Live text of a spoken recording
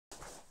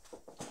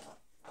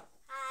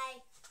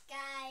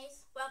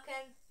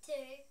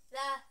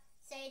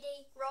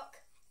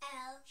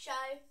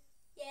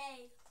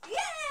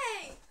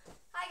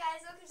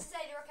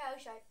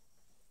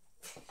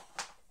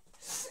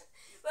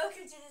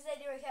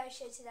radio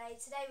show today.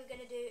 Today we're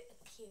going to do a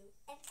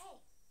Q&A.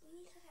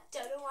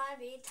 Don't know why I'm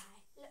being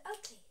tired.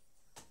 Okay.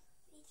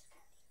 We need to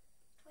look at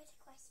Twitter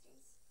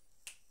questions.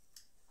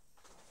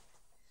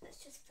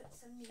 Let's just put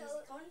some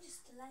music on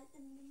just to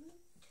lighten the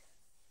mood.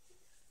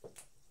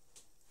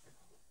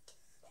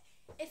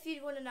 If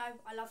you want to know,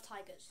 I love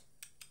tigers.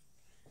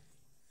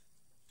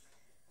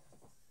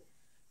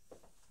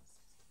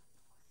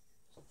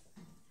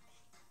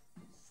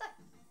 So,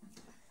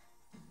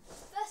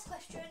 first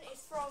question is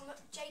from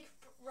Jacob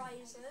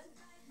Ryzen.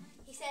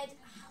 He said,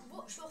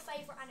 what's your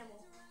favourite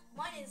animal?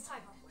 Mine is a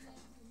tiger.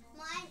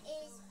 Mine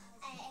is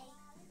a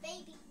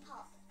baby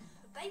pup.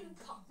 A baby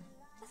pup.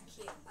 That's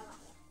cute. I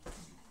like that.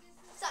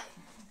 So,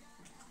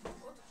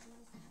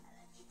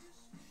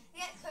 the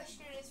next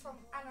question is from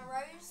Anna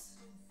Rose.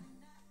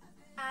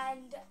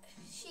 And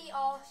she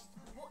asked,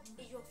 what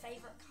is your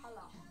favourite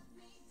colour?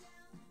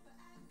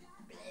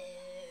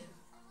 Blue.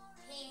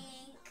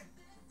 Pink.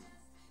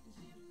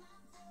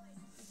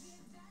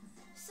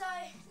 So,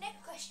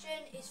 next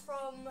question is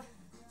from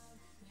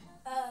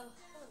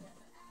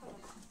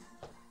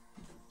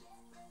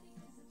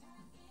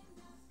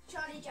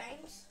Charlie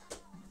James.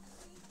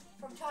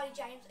 From Charlie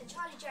James, and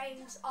Charlie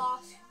James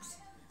asks,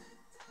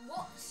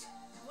 what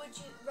would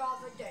you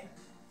rather do?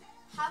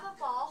 Have a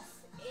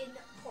bath in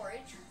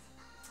porridge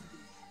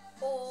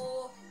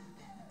or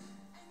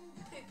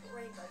poop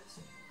rainbows?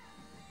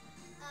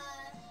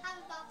 Have a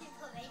bath in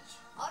porridge.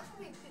 I'd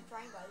probably poop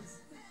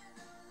rainbows.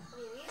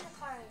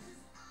 Unicorn.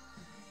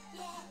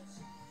 Yeah.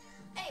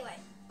 Anyway,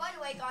 by the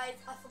way guys,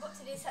 I forgot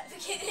to do this at the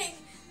beginning.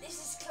 This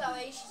is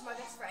Chloe, she's my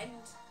best friend.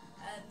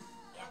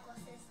 Yeah. I've got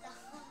sister.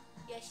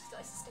 Yeah, she's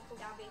got a sister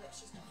called Abby, but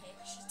she's not here.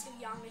 She's too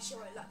young and she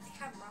won't like the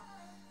camera.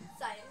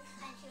 So.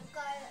 And she'll go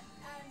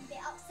a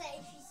bit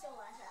upset if she saw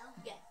herself.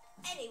 Yeah.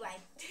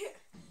 Anyway,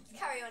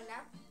 carry on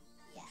now.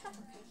 Yeah. Shut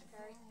up, Katy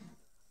Perry.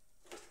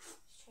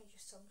 Let's change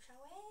your song,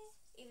 shall we?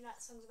 Even though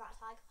that song's about a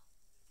tiger.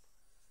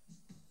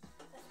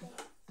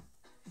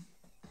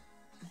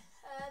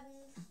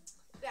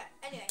 Yeah,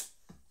 anyway.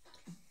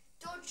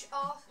 Dodge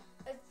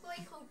a boy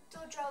called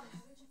Dodger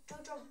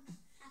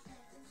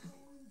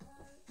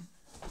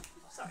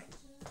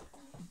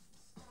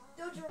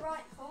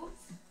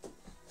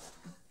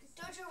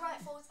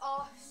Rifles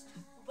asked,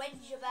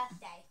 when's your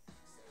birthday?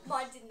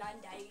 Mine's in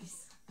 9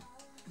 days.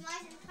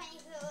 Mine's the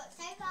 25th of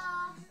October.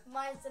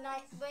 Mine's the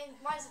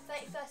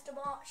 31st of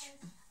March,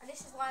 and this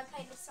is why I'm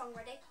playing this song.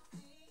 Ready?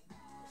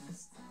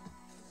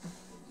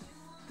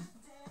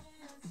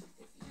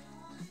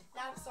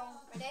 Loud song.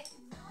 Ready?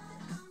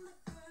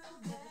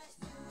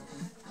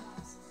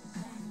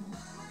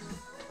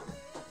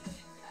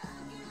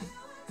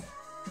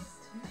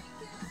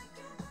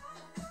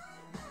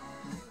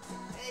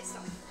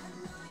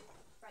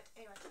 Right.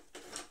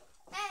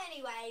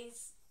 Anyways,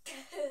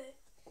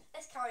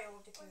 let's carry on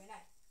with the Q&A.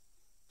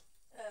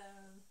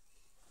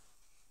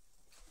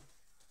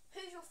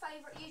 Who's your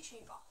favourite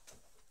YouTuber?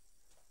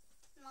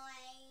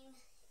 Mine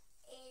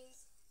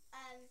is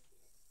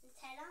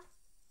Nutella.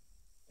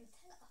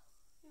 Nutella?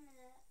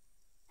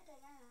 I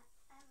don't know.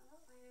 I haven't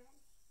got mine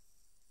already.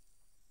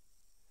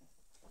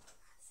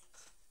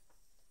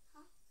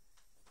 Huh?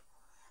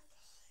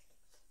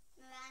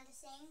 Miranda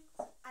sings.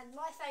 And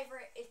my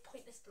favourite is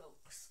Pointless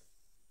Vlogs.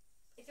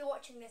 If you're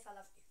watching this, I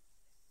love you.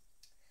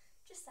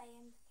 Just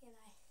saying, you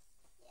know.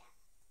 Yeah.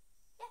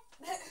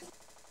 Yeah.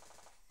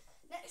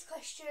 Next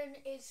question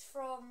is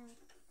from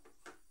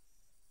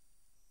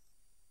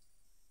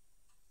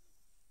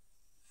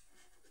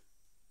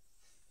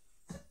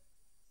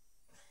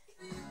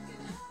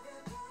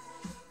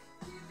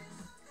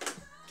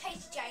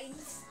Katy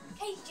James.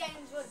 Katy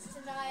James wants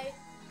to know,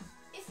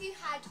 if you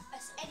had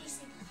any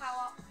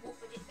superpower, what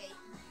would it be?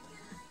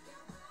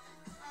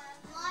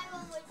 My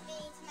one would be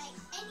to make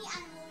any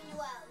animal in the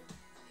world.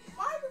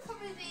 Mine would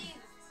probably be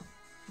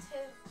to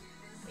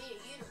be a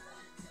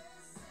unicorn.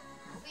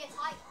 Or be a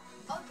tiger.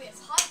 I would be a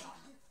tiger.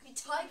 Be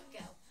Tiger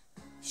Girl.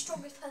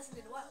 Strongest person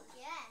in the world.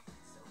 Yeah.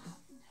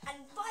 And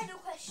final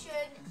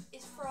question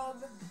is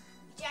from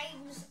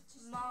James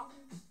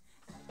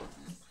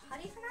How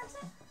do you pronounce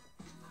it?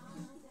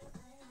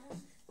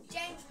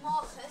 James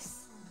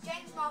Marcus.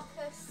 James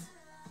Marcus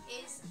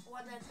is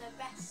one of the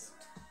best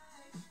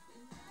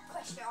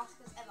question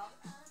askers ever.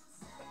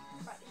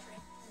 Right,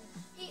 literally.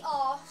 He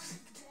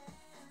asked,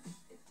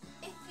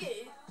 if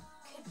you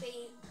could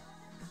be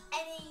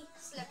any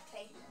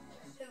celebrity,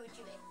 who would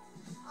you be?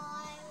 I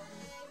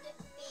would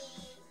be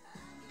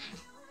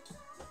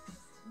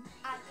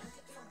Anne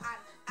from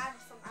Anne. Anne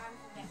from Anne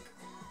from Nick.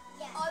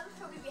 Yeah. I would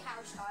probably be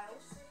Harry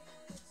Styles,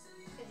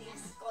 because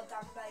he's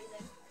goddamn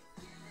amazing.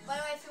 By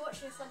the way, if you're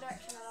watching this One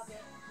Direction, I love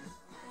you.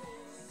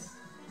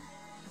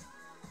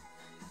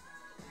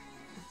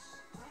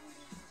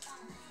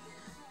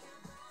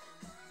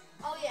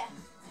 Oh yeah.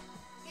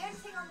 The only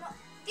thing I'm not.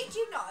 Did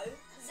you know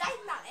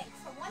Zayn Malik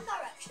from One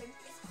Direction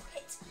is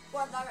quit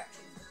One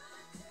Direction?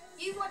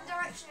 You One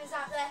Directioners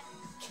out there,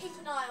 keep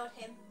an eye on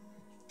him.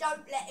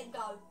 Don't let him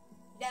go.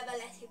 Never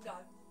let him go.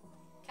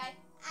 Okay?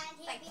 And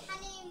he'll be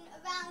hanging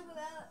around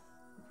with a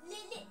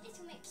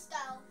little mixed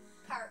style.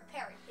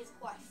 Perry.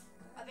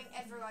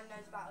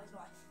 about his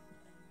wife.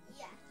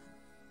 Yeah.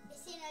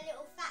 It's in a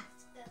little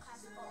fact book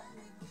I've got.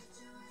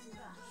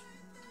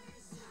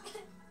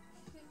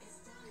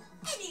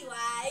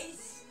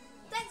 Anyways,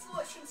 thanks for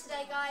watching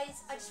today,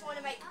 guys. I just want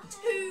to make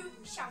 2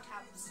 shout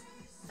outs.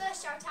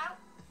 First shout out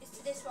is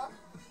to this one.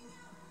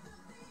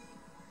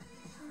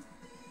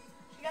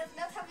 She does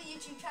not have a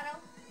YouTube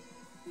channel,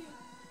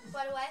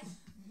 by the way.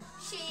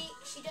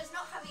 She does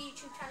not have a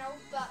YouTube channel,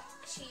 but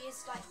she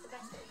is like the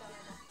best little girl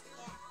ever.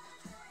 Yeah.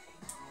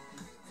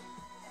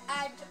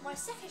 And my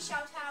second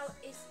shout out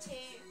is to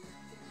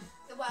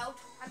the world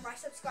and my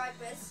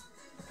subscribers,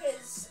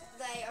 because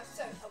they are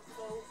so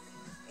helpful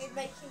in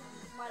making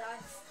my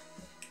life.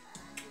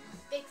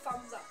 Big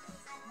thumbs up.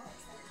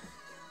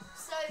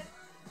 So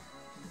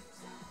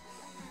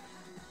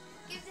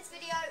give this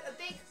video a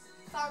big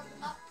thumb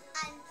up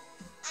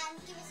And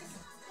give us a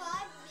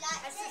subscribe if you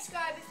like and it.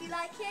 subscribe if you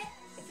like it,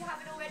 if you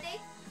haven't already.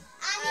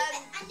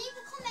 And leave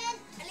a comment.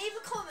 And leave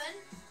a comment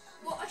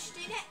what I should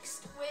do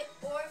next,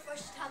 or if I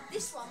should have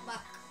this one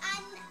back.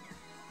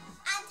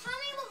 And tell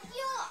me what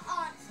your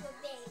answer would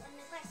be on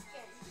the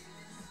question.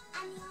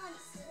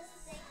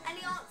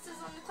 Any answers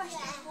on the question?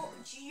 Yeah. What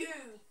would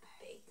you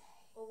be?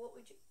 Or what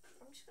would you...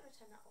 I'm just going to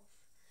turn that off.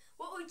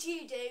 What would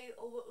you do,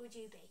 or what would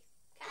you be?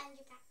 Okay. And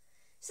your back.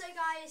 So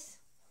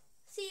guys,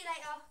 see you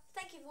later.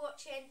 Thank you for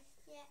watching.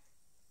 Yeah.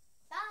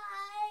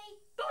 Bye.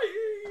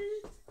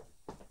 Bye.